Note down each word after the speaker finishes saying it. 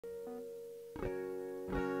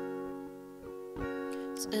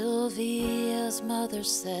Sylvia's mother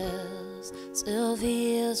says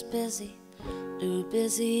Sylvia's busy, too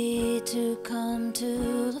busy to come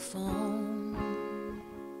to the phone.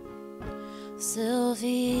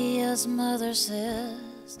 Sylvia's mother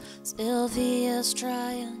says Sylvia's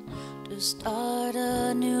trying to start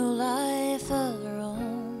a new life of her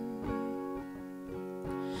own.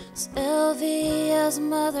 Sylvia's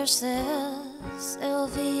mother says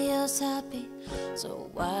Sylvia's happy,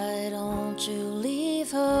 so why don't you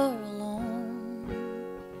leave her alone?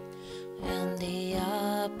 And the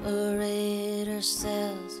operator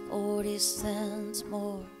says 40 cents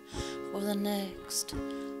more for the next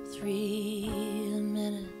 3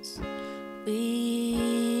 minutes.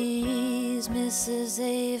 Please, Mrs.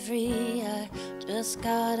 Avery, I just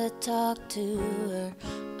gotta talk to her.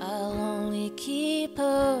 I'll only keep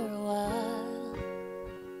her a while.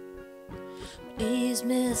 Please,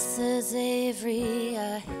 Mrs. Avery,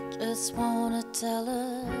 I just wanna tell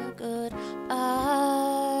her goodbye.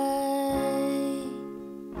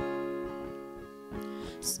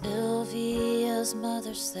 Sylvia's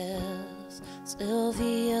mother says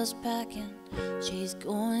Sylvia's packing, she's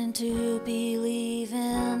going to be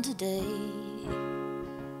leaving today.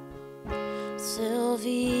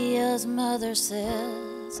 Sylvia's mother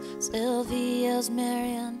says Sylvia's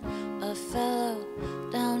marrying a fellow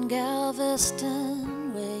down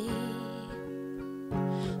Galveston way.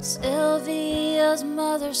 Sylvia's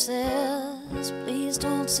mother says please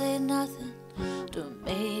don't say nothing to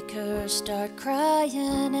make her start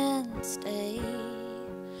crying and stay.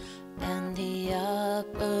 And the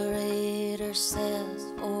operator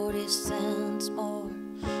says 40 cents more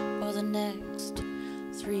for the next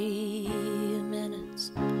 3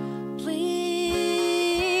 minutes. Please,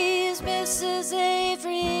 Mrs.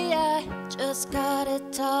 Avery, I just gotta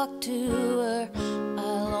talk to her.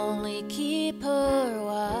 I'll only keep her a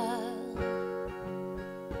while.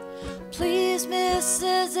 Please,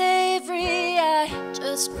 Mrs. Avery, I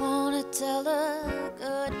just wanna tell her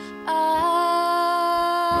goodbye.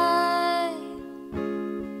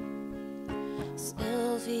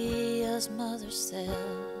 Sylvia's mother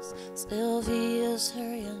says Sylvia's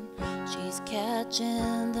hurrying, she's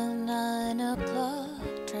catching the 9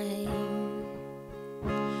 o'clock train.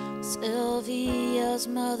 Sylvia's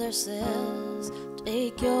mother says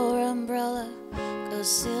take your umbrella, 'cause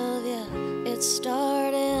Sylvia, it's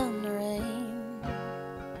starting to rain.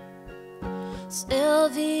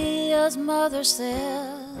 Sylvia's mother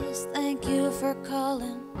says thank you for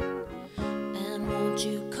calling, and won't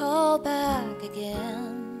you call back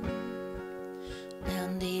again?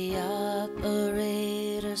 And the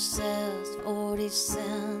operator says 40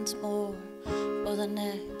 cents more for the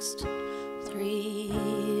next 3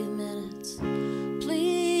 minutes.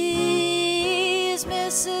 Please,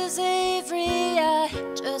 Mrs. Avery, I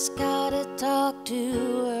just gotta talk to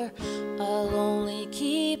her. I'll only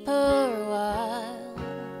keep her a while.